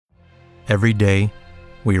Every day,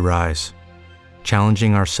 we rise,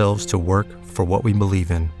 challenging ourselves to work for what we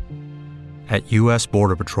believe in. At U.S.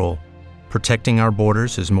 Border Patrol, protecting our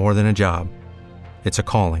borders is more than a job. It's a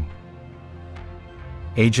calling.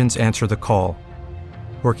 Agents answer the call,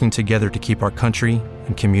 working together to keep our country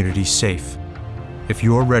and communities safe. If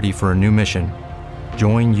you're ready for a new mission,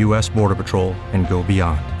 join U.S. Border Patrol and go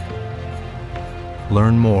beyond.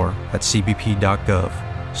 Learn more at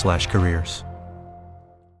cbp.gov/careers.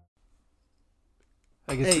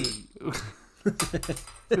 I guess Hey.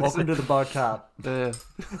 Welcome to the bar top. Hey,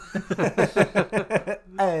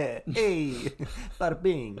 bada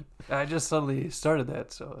bing. I just suddenly started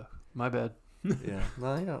that, so my bad. Yeah,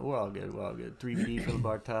 well, yeah, we're all good. We're all good. 3BD from the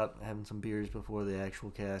bar top, having some beers before the actual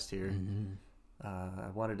cast here. I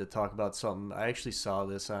wanted to talk about something. I actually saw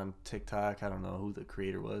this on TikTok. I don't know who the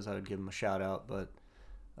creator was. I would give him a shout out, but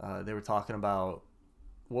they were talking about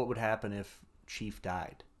what would happen if Chief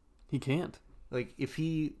died. He can't. Like, if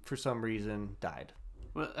he, for some reason, died.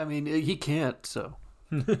 Well, I mean, he can't, so.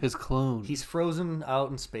 His clone. He's frozen out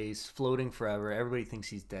in space, floating forever. Everybody thinks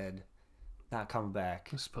he's dead. Not coming back.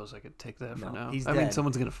 I suppose I could take that for No, now. he's I mean, dead.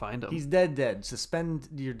 someone's going to find him. He's dead. Suspend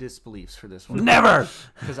your disbeliefs for this one. Never!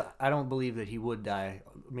 Because I don't believe that he would die,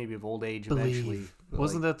 maybe of old age Believe. eventually.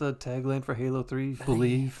 Wasn't that the tagline for Halo 3?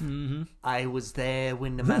 Believe. Mm-hmm. I was there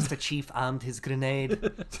when the Master Chief armed his grenade.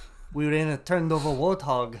 We were in a turned over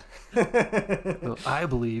warthog. Well, I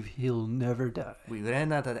believe he'll never die. We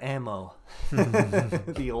ran out of ammo.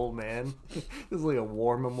 The old man. This is like a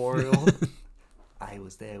war memorial. I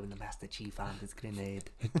was there when the Master Chief armed his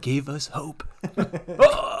grenade. It gave us hope.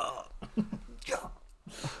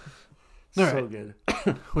 So right. good.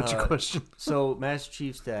 What's your question? So Master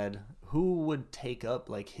Chief's dead. Who would take up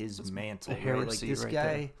like his mantle? a Right? Like heresy this right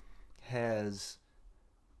guy has,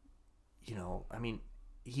 you know, I mean,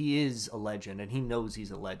 he is a legend, and he knows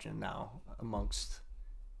he's a legend now amongst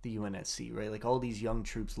the UNSC, right? Like all these young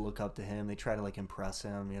troops look up to him. They try to like impress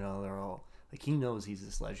him. You know, they're all like, he knows he's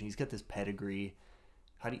this legend. He's got this pedigree.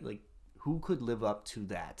 How do you like? Who could live up to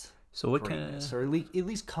that? So what greatness? kind Or at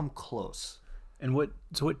least come close? and what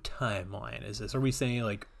timeline is this? Are we saying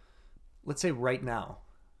like Let's say right now.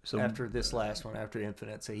 so After this last one, after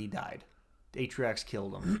Infinite, say he died. Atrax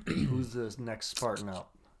killed him. Who's the next Spartan out?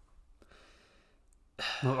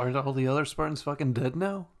 Well, aren't all the other Spartans fucking dead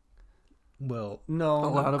now? well, No, A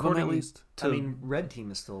lot of them, according at least. I mean, red team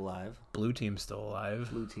is still alive. blue team's still alive.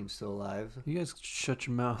 Blue team's still alive. You guys shut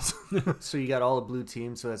your mouths. So you got all the blue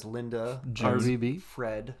team. So that's Linda, RVB.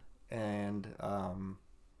 Fred, and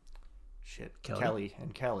Kelly.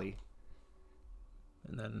 Kelly.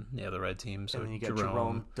 And then the red team, so And then you got Jerome,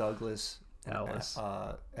 Jerome, Douglas, and, Alice.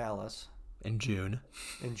 Alice, and June.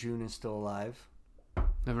 and June is still alive.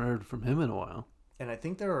 Haven't heard from him in a while. And I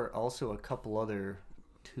think there are also a couple other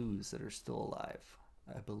twos that are still alive,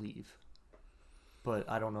 I believe. But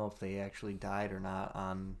I don't know if they actually died or not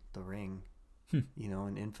on the ring, you know,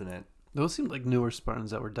 in Infinite. Those seemed like newer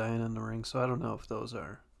Spartans that were dying in the ring, so I don't know if those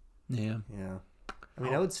are. Yeah. Yeah. I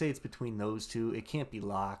mean, I would say it's between those two. It can't be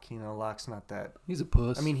Locke. You know, Locke's not that. He's a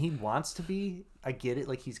puss. I mean, he wants to be. I get it.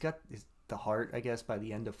 Like, he's got the heart, I guess, by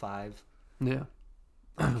the end of 5. yeah.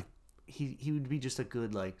 He would be just a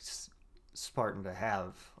good, like, Spartan to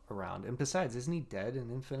have around. And besides, isn't he dead in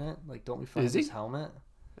Infinite? Like, don't we find Is he? his helmet?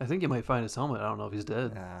 I think you might find his helmet. I don't know if he's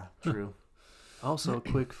dead. Yeah, true. Also, a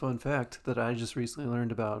quick fun fact that I just recently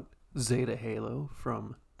learned about Zeta Halo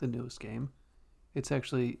from the newest game. It's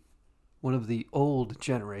actually one of the old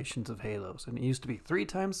generations of Halos, and it used to be 3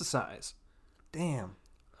 times the size Damn.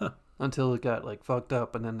 until it got like fucked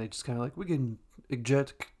up, and then they just kind of like, we can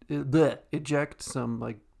eject some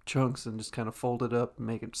like chunks and just kind of fold it up and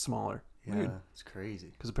make it smaller. Yeah, it's crazy.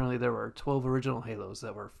 Because apparently there were 12 original Halos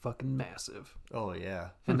that were fucking massive. Oh, yeah.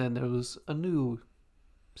 And then there was a new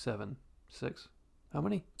 7, 6. How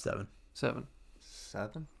many? 7. 7.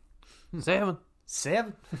 7? 7.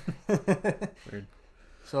 7? Weird.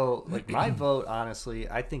 So, like, my vote, honestly,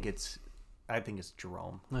 I think it's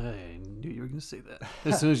Jerome. I knew you were going to say that.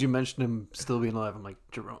 As soon as you mentioned him still being alive, I'm like,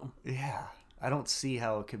 Jerome. Yeah. I don't see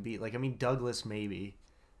how it could be. Like, I mean, Douglas maybe,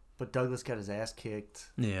 but Douglas got his ass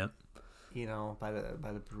kicked, Yeah. you know, by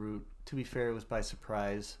the brute. To be fair, it was by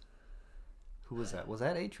surprise. Who was that? Was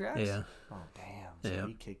that Atrax? Yeah. Oh, damn. So Yeah.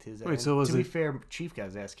 he kicked his ass. Wait, so was to be it- fair, Chief got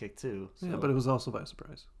his ass kicked too. So. Yeah, but it was also by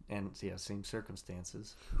surprise. And, yeah, same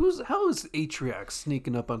circumstances. How is Atrax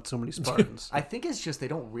sneaking up on so many Spartans? I think it's just they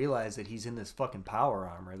don't realize that he's in this fucking power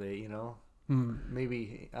armor. They, you know,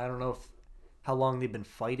 maybe, I don't know how long they've been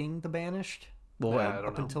fighting the Banished. Well, Yeah, I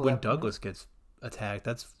don't know. until when that point. Douglas gets attacked,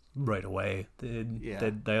 that's right away. Yeah.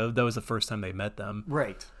 That was the first time they met them.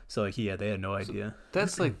 Right. So like, yeah, they had no idea.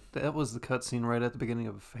 That's like that was the cutscene right at the beginning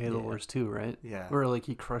of Halo Yeah. Wars 2, right? Yeah. Where like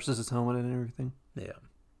he crushes his helmet and everything. Yeah.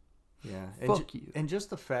 Yeah. Fuck you. And just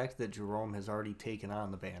the fact that Jerome has already taken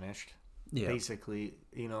on the Banished. Yeah. Basically,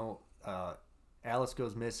 Alice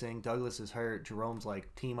goes missing. Douglas is hurt. Jerome's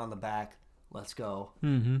like, team on the back. Let's go.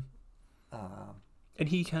 Mm-hmm. And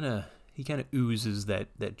he kind of oozes that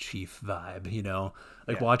chief vibe,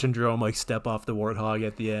 like watching Jerome like step off the warthog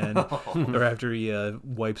at the end, or after he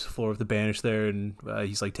wipes the floor with the Banish there, and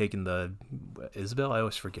he's like taking the Isabel. I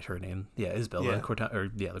always forget her name. Yeah, Isabel, Yeah. the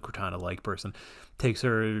Cortana like person, takes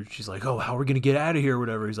her. She's like, "Oh, how are we gonna get out of here?" Or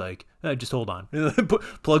whatever. He's like, "Just hold on."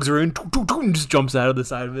 Plugs her in, and just jumps out of the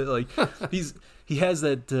side of it. Like he has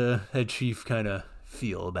that chief kind of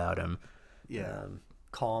feel about him. Yeah.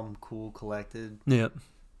 Calm, cool, collected. Yeah.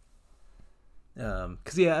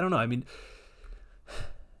 Because I don't know. I mean,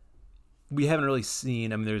 we haven't really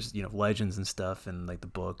seen. I mean, there's legends and stuff, and like the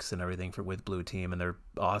books and everything with Blue Team, and they're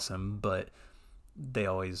awesome. But they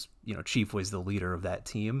always, Chief was the leader of that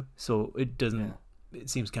team, so it doesn't. Yeah. It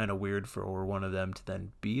seems kind of weird for one of them to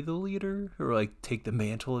then be the leader or like take the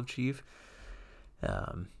mantle of Chief.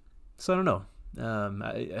 So I don't know.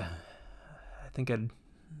 I think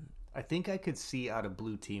I could see out of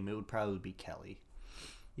Blue Team, it would probably be Kelly.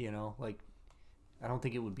 I don't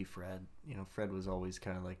think it would be Fred. Fred was always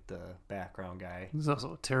kind of like the background guy. It's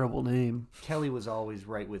also a terrible name. Kelly was always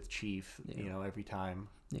right with Chief, every time.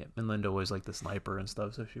 Yeah, and Linda was like the sniper and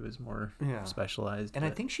stuff, so she was more specialized. And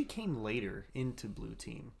I think she came later into Blue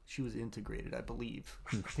Team. She was integrated, I believe.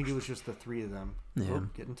 I think it was just the three of them. Yeah. Oh,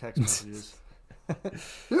 getting text messages.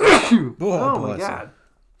 Oh my god.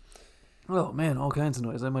 Oh man, all kinds of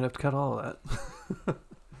noise. I might have to cut all of that.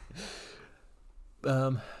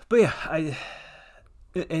 But yeah, I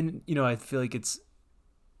feel like it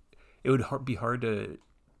would be hard to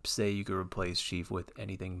say you could replace Chief with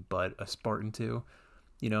anything but a Spartan 2.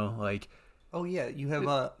 Like, oh yeah, you have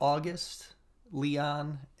August,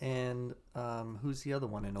 Leon, and who's the other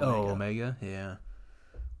one in Omega? Oh, Omega, yeah,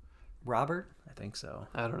 Robert. I think so.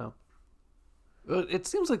 I don't know. It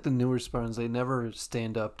seems like the newer Spartans, they never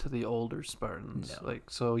stand up to the older Spartans. No. Like,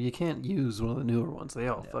 so you can't use one of the newer ones. They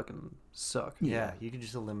all No. fucking suck. Yeah, you could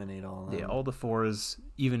just eliminate all of them. Yeah, all the fours,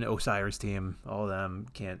 even Osiris team, all of them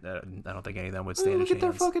can't. I don't think any of them would stand a Look at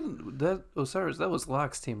their chance. that Osiris. That was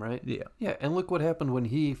Locke's team, right? Yeah. Yeah, and look what happened when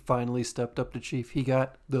he finally stepped up to Chief. He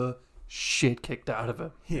got the shit kicked out of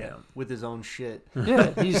him. Yeah, with his own shit.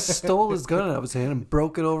 Yeah, he stole his gun out of his hand and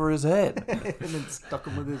broke it over his head. And then stuck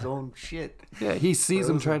him with his own shit. Yeah, he sees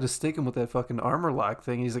him try to stick him with that fucking armor lock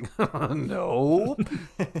thing. He's like, no.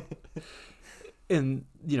 And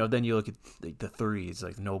then you look at like the threes,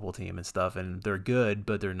 like the Noble team and stuff, and they're good,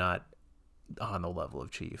 but they're not on the level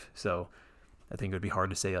of Chief. So I think it would be hard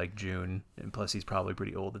to say like June, and plus he's probably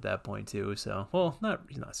pretty old at that point too. So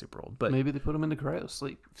he's not super old, but Maybe they put him into cryo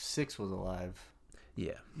sleep. 6 was alive.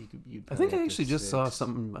 yeah, You'd I think probably I have actually to just saw 6.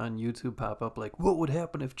 something on YouTube pop up like, what would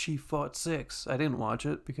happen if Chief fought 6? I didn't watch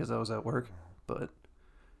it because I was at work, but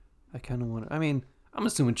I kind of want to. I mean, I'm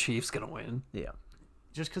assuming Chief's going to win. yeah,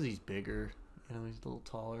 Just because he's bigger, he's a little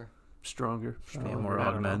taller, Stronger. yeah, more I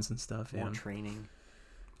don't know. augments and stuff. more Yeah, training.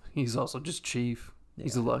 He's also just Chief.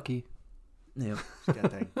 He's Yeah. lucky. yeah, He's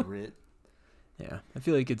got that grit. yeah. I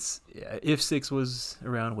feel like if 6 was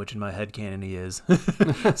around, which in my head canon he is,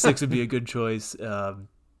 6 would be a good choice. But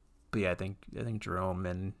yeah, I think Jerome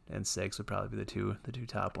and 6 would probably be the two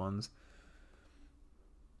top ones.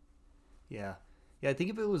 Yeah. Yeah, I think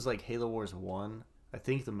if it was like Halo Wars 1, I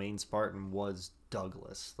think the main Spartan was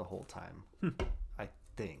Douglas the whole time. I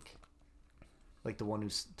think. Like the one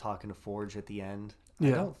who's talking to Forge at the end.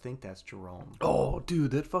 Yeah. I don't think that's Jerome. Oh, dude,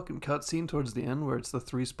 that fucking cutscene towards the end where it's the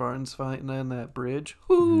 3 Spartans fighting on that bridge.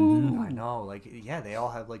 I know. Like, yeah, they all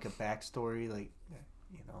have like a backstory. Like,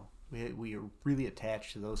 we are really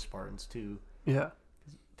attached to those Spartans too. Yeah.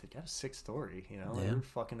 They got a sick story, Yeah. They were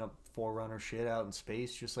fucking up Forerunner shit out in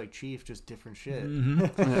space, just like Chief, just different shit.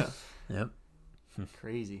 Yeah. Yep.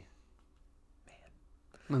 Crazy.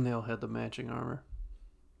 And they all had the matching armor.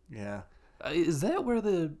 Yeah. Is that where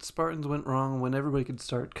the Spartans went wrong when everybody could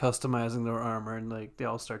start customizing their armor and like they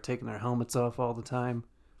all start taking their helmets off all the time?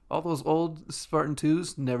 All those old Spartan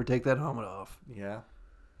 2s never take that helmet off. Yeah.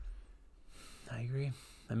 I agree.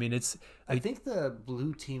 I mean, I think the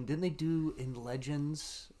blue team, didn't they do in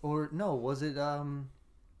Legends? Or no, was it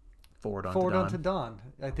Forward Forward Dawn. Onto Dawn?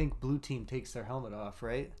 I think blue team takes their helmet off,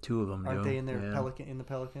 right? 2 of them Aren't do. they in their yeah. Pelican in the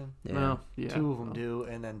Pelican? Yeah. No, yeah. 2 of them do,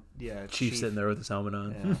 and then Chief sitting there with his helmet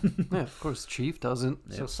on. Yeah. Yeah, of course, Chief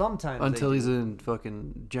doesn't. So sometimes Until they he's do. in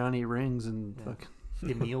fucking Johnny Rings and Yeah.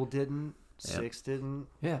 fucking. Emil didn't. 6 didn't.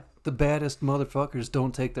 Yeah, the baddest motherfuckers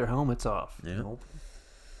don't take their helmets off. Yeah. Nope.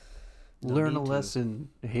 No Learn a need to. lesson,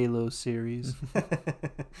 Halo series.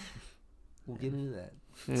 We'll get into that.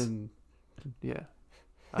 And yeah,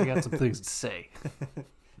 I got some things to say.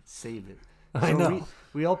 Save it. I know.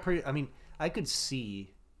 We all I mean, I could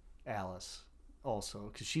see Alice also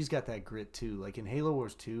because she's got that grit too. Like in Halo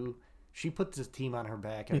Wars 2, she put this team on her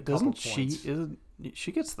back at a couple Doesn't points.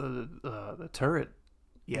 she gets the turret?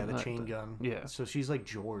 Yeah, the chain gun. Yeah. So she's like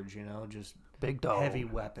George, you know, just Big dog. heavy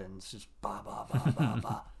weapons, just ba ba ba ba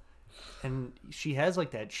ba. And she has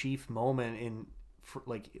like that Chief moment in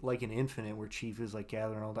like in Infinite where Chief is like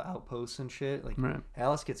gathering all the outposts and shit. Like Right.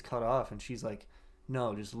 Alice gets cut off and she's like,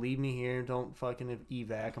 "No, just leave me here. Don't fucking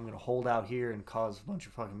evac. I'm gonna hold out here and cause a bunch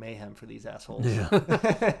of fucking mayhem for these assholes." Yeah.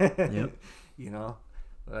 Yep. You know,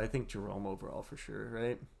 but I think Jerome overall for sure,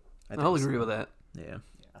 right? I'll agree with that. Yeah.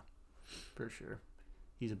 Yeah, for sure.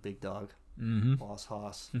 He's a big dog. Mm-hmm. Boss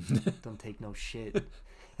hoss. Don't take no shit.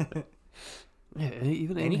 Yeah, and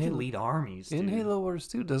even And in he Halo, can lead armies, dude. in Halo Wars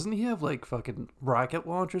 2, doesn't he have like fucking rocket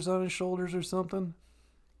launchers on his shoulders or something?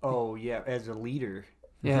 Oh, yeah, as a leader.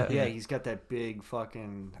 Yeah. Yeah, he's got that big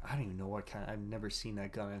fucking... I don't even know what kind... I've never seen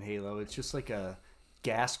that gun in Halo. It's just like a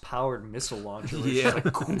gas-powered missile launcher. Yeah.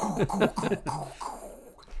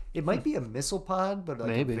 It might be a missile pod, but like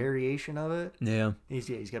Maybe. a variation of it. Yeah. He's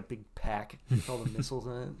got a big pack with all the missiles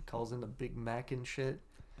in it. Calls in a big mech and shit.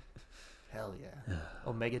 Hell yeah.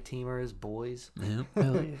 Omega Team are his boys. Yeah.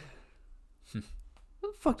 Hell yeah.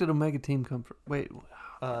 Where the fuck did Omega Team come from? Wait,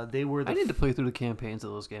 They were I need to play through the campaigns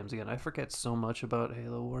of those games again. I forget so much about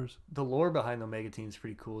Halo Wars. the lore behind the Omega Team is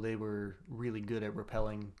pretty cool. They were really good at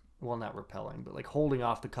repelling, well, not repelling, but like holding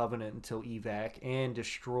off the Covenant until evac and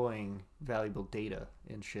destroying valuable data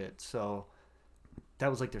and shit. So that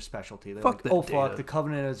was like their specialty. They're Fuck like, that oh data. fuck, the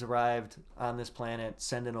Covenant has arrived on this planet.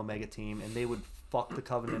 Send an Omega Team, and they would fuck the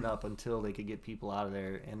Covenant up until they could get people out of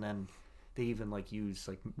there, and then they even like use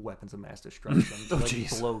like weapons of mass destruction to Oh, like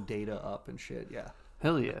jeez. blow data up and shit. Yeah,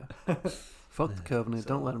 Hell yeah. Fuck the Covenant.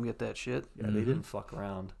 Don't let them get that shit. yeah, they didn't fuck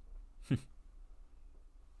around.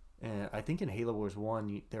 And I think in Halo Wars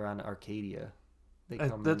 1, they're on Arcadia. They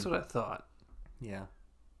come That's in. what I thought. Yeah.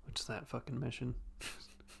 What's that fucking mission?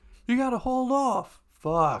 You gotta hold off.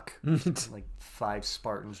 Fuck. Like 5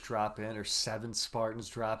 Spartans drop in, or 7 Spartans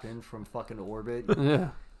drop in from fucking orbit. Yeah.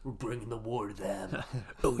 We're bringing the war to them.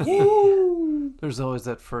 Oh yeah. There's always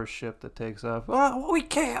that first ship that takes off. Oh, we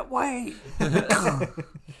can't wait.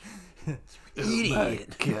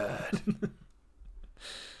 Idiot. God.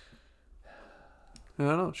 I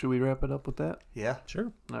don't know. Should we wrap it up with that? Yeah.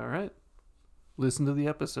 Sure. All right. Listen to the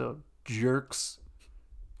episode, jerks.